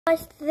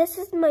This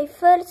is my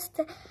first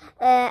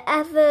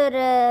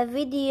ever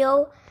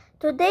video.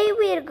 Today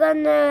we're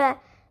gonna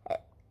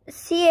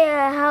see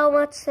how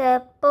much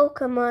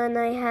Pokemon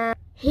I have.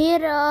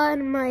 Here are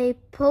my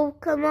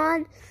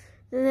Pokemon.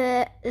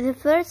 The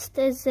first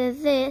is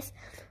this.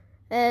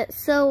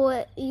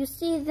 So you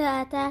see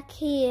the attack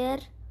here.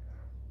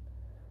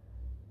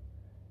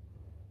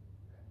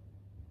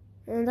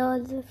 And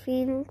all the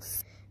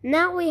things.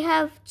 Now we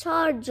have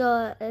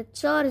Charizard,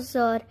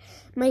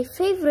 my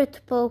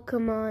favorite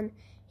Pokemon.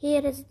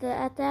 Here is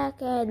the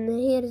attack and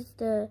here is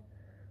the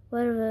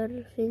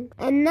whatever thing.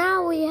 And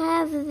now we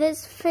have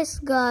this fish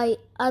guy.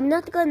 I'm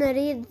not gonna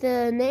read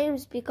the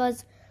names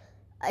because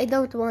I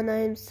don't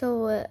wanna.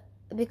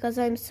 Because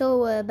I'm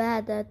so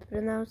bad at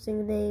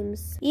pronouncing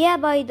names. Yeah,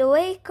 by the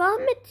way,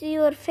 comment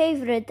your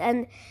favorite.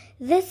 And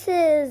this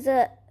is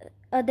a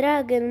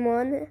dragon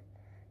one.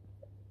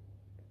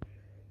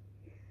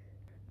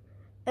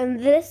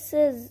 And this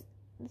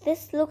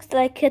looks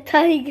like a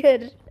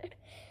tiger.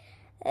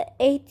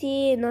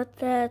 80, not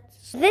that.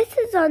 This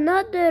is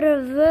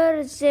another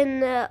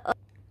version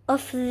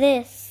of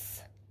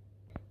this.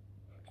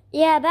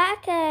 Yeah,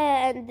 back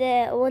and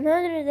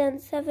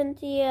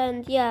 170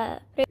 and yeah.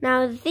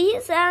 Now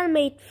these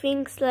animate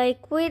things,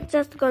 like, we're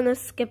just gonna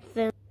skip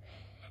them.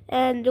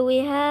 And we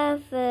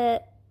have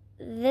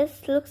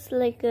this looks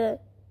like a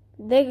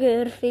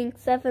bigger thing,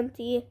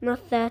 70,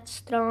 not that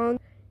strong.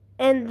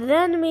 And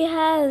then we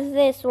have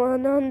this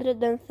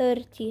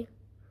 130.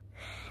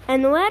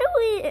 And when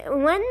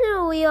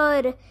we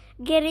are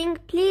getting,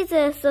 please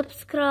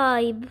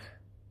subscribe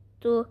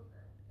to.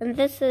 And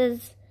this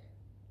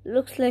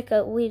looks like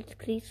a weird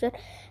creature.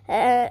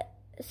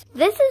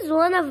 This is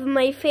one of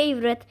my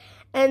favorite,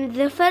 and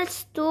the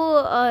first two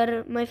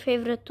are my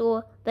favorite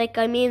too. Like,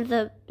 I mean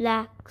the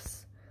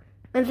blacks.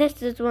 And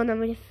this is one of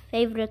my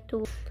favorite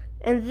too.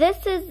 And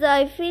this is,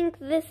 I think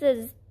this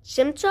is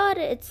Chimchar.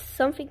 It's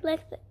something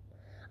like that.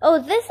 Oh,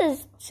 this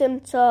is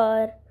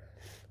Chimchar.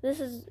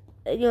 This is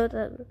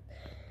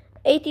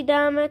 80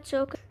 damage.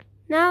 Okay.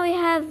 Now we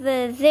have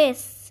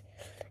this.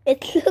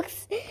 It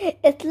looks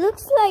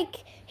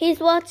like he's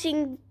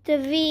watching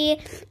TV,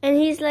 and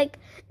he's like,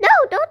 "No,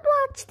 don't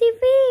watch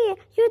TV.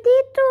 You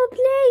need to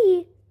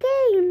play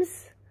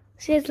games."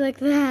 She's like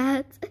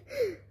that.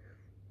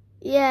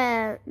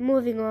 Yeah.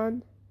 Moving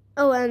on.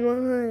 Oh,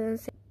 and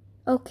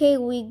okay,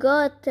 we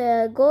got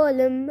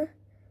Golem.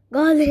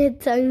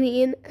 Gollet, I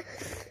mean.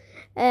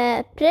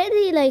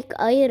 Pretty like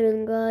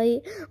iron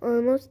guy,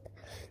 almost.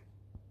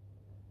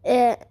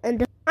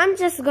 And I'm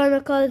just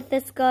gonna call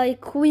this guy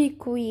Kui,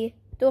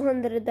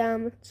 200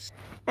 damage.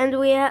 And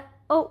we have,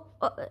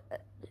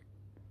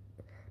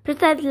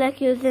 pretend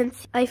like you didn't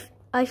see.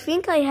 I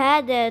think I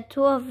had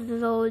 2 of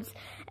those.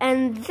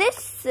 And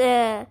this,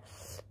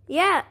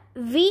 yeah,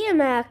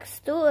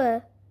 VMAX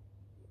too,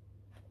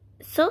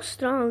 so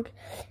strong.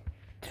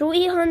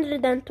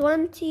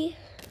 320.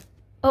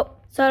 Oh,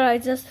 sorry, I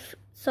just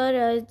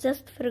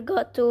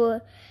forgot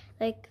to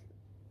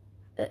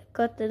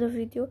cut the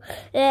video.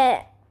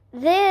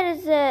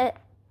 There's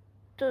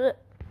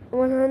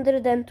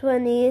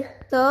 120.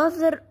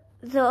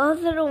 The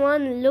other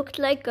one looked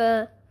like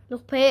a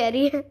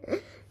Luperi,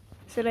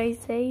 should I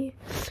say?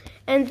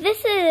 And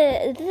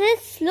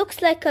this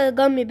looks like a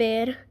gummy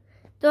bear.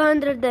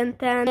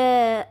 210.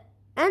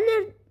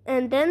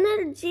 And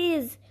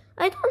energies.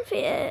 I don't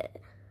feel.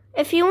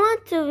 If you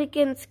want to, we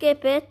can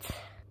skip it.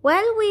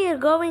 While we are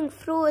going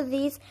through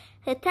these,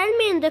 tell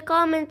me in the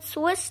comments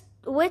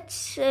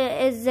which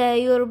is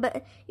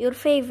your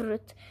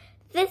favorite.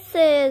 This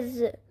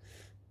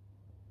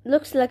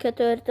looks like a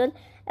turtle,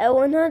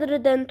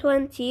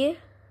 120.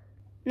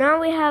 Now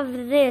we have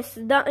this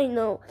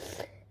Dino.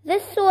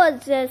 This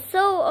was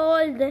so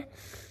old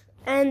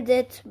and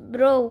it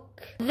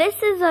broke.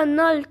 This is an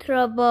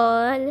Ultra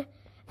Ball,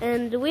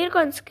 and we're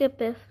gonna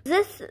skip it.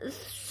 This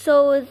is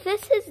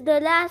the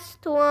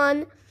last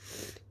one.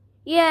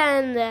 Yeah,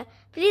 and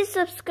please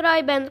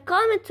subscribe and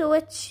comment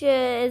which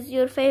is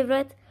your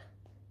favorite.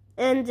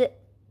 And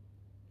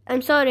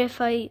I'm sorry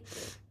if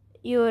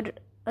you're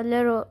a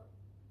little,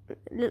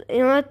 you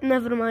know what,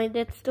 never mind,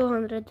 it's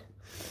 200.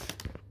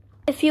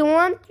 If you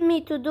want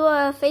me to do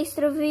a face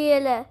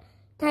reveal,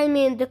 tell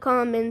me in the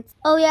comments.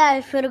 Oh yeah,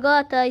 I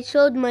forgot, I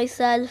showed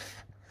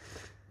myself.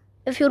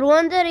 If you're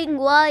wondering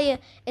why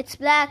it's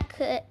black,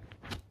 there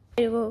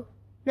you go.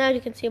 Now you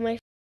can see my